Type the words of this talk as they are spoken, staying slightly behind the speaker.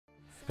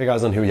Hey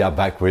guys, and here we are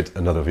back with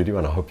another video,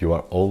 and I hope you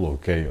are all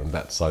okay on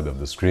that side of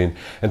the screen.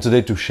 And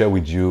today to share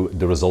with you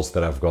the results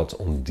that I've got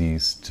on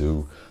these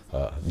two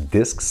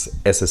discs,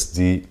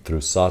 SSD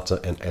through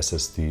SATA and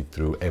SSD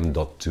through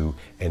M.2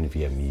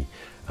 NVMe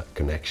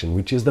connection,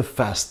 which is the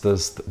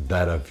fastest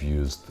that I've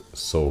used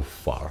so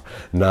far.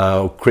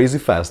 Now, crazy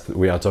fast,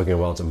 we are talking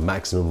about a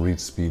maximum read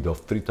speed of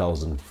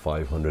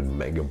 3,500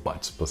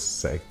 megabytes per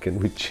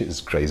second, which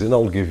is crazy, and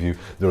I'll give you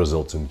the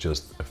results in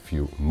just a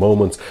few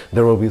moments.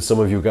 There will be some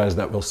of you guys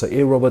that will say,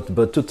 hey Robert,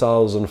 but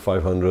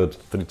 2,500,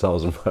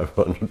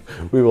 3,500,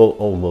 we will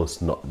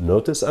almost not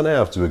notice, and I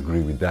have to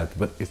agree with that,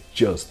 but it's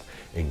just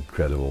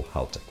incredible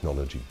how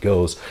technology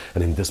goes.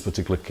 And in this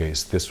particular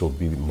case, this will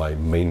be my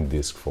main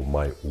disk for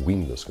my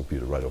Windows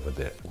computer right over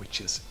there, which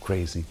is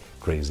crazy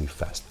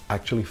fast,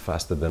 actually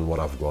faster than what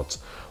I've got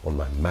on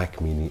my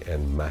Mac Mini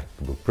and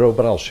MacBook Pro,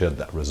 but I'll share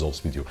that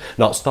results with you.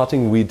 Now,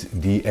 starting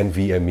with the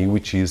NVMe,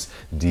 which is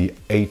the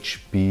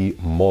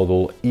HP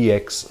model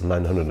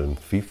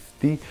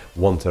EX950,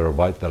 1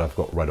 terabyte that I've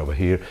got right over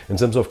here. In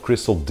terms of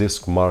crystal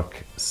disk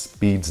mark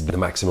speeds, the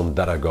maximum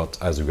that I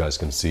got, as you guys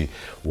can see,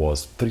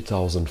 was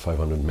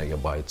 3,500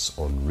 megabytes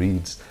on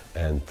reads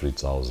and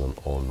 3,000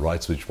 on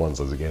writes, which once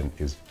again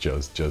is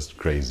just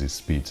crazy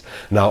speeds.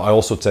 Now, I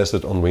also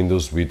tested on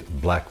Windows with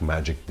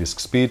Blackmagic disk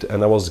speed,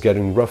 and I was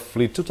getting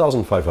roughly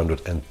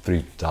 2,500 and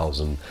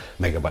 3,000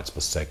 megabytes per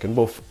second,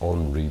 both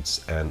on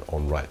reads and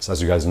on writes. As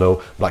you guys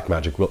know,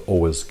 Blackmagic will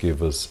always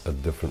give us a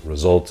different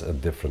result, a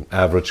different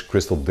average.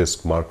 Crystal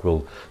disk mark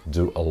will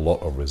do a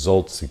lot of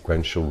results,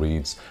 sequential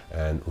reads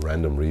and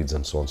random reads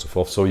and so on and so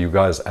forth. So you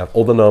guys have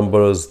all the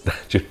numbers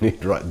that you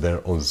need right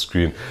there on the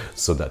screen,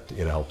 so that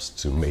it helps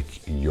to make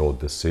your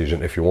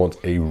decision if you want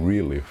a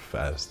really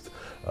fast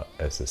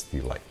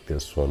SSD like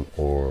this one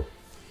or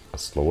a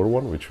slower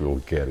one, which we'll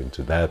get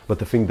into that. But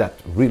the thing that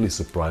really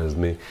surprised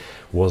me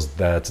was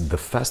that the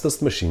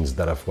fastest machines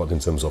that I've got in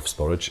terms of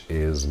storage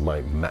is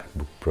my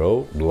MacBook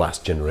Pro, the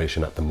last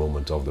generation at the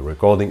moment of the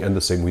recording, and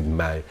the same with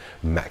my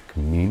Mac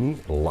Mini,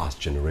 last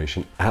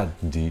generation at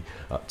the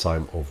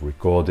time of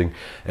recording.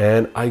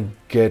 And I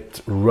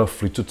get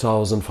roughly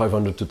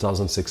 2,500,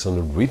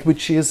 2,600 read,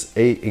 which is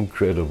a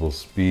incredible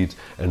speed,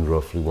 and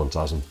roughly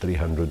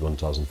 1,300,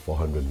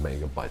 1,400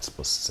 megabytes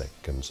per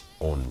second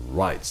on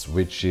writes,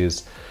 which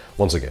is,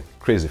 once again,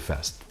 crazy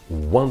fast.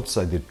 Once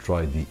I did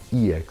try the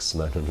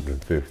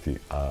EX950,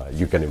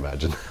 you can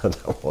imagine that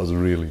I was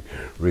really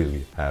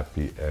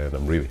happy, and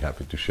I'm really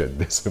happy to share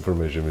this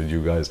information with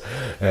you guys.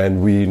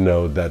 And we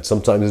know that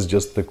sometimes it's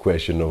just the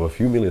question of a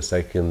few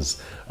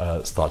milliseconds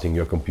starting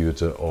your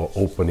computer or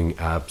opening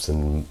apps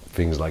and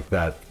things like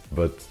that,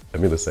 but a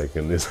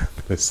millisecond is a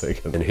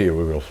millisecond, and here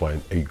we will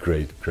find a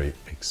great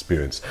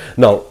experience.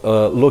 Now,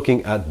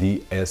 looking at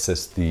the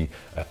SSD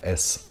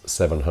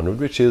S700,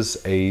 which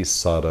is a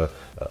SATA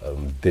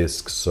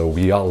disk, so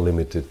we are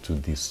limited to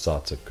the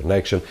SATA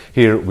connection.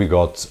 Here we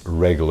got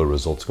regular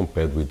results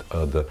compared with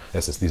other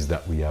SSDs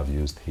that we have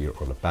used here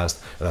on the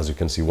past, and as you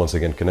can see, once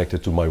again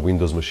connected to my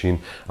Windows machine,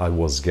 I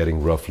was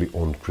getting roughly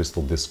on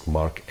crystal disk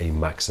mark a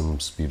maximum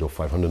speed of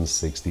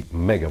 560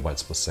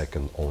 megabytes per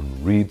second on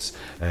reads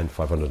and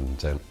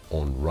 510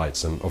 on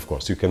writes. And of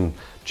course, you can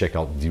check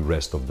out the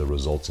rest of the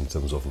results in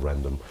terms of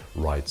random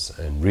writes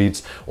and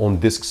reads. On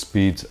disk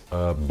speed,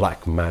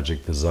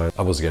 Blackmagic design,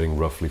 I was getting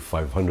roughly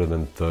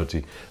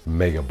 530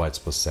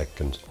 megabytes per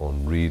second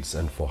on reads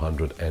and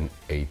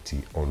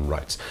 480 on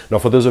writes. Now,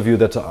 for those of you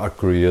that are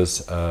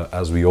curious,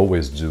 as we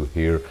always do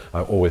here,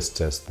 I always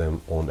test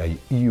them on a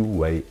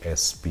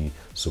USB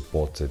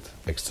supported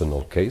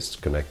external case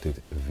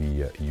connected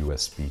via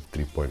USB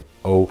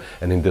 3.0,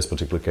 and in this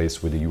particular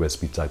case with the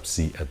USB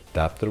Type-C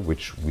adapter,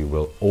 which we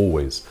will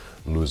always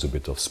lose a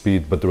bit of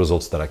speed, but the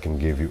results that I can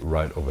give you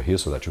right over here,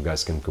 so that you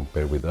guys can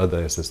compare with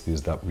other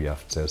SSDs that we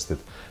have tested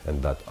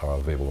and that are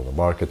available on the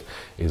market,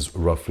 is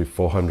roughly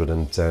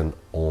 410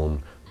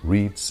 on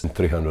reads and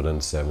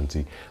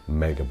 370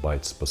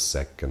 megabytes per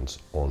second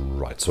on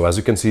writes. So as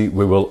you can see,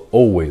 we will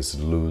always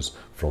lose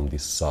from the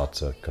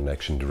SATA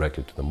connection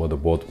directly to the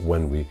motherboard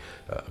when we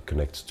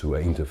connect to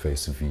an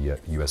interface via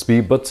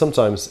USB, but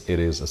sometimes it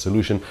is a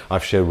solution.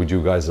 I've shared with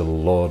you guys a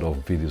lot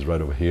of videos right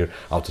over here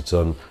how to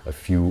turn a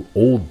few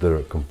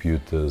older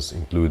computers,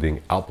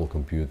 including Apple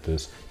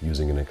computers,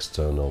 using an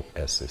external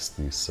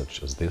SSD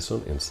such as this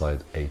one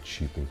inside a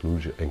cheap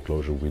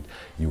enclosure with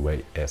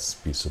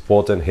USB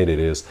support, and here it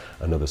is,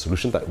 another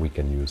solution that we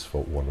can use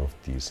for one of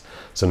these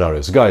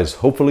scenarios. Guys,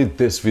 hopefully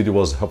this video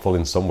was helpful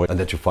in some way and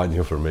that you find the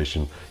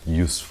information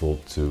useful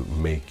to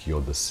make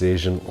your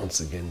decision. Once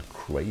again,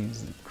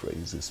 crazy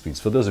speeds.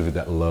 For those of you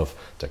that love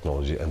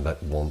technology and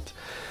that want,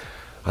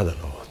 I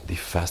don't know, the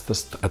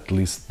fastest, at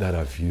least that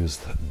I've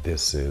used,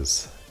 this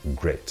is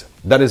great.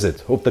 That is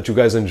it. Hope that you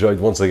guys enjoyed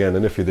once again,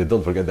 and if you did,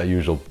 don't forget that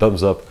usual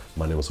thumbs up.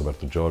 My name is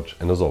Roberto,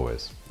 and as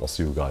always, I'll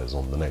see you guys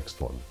on the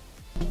next one.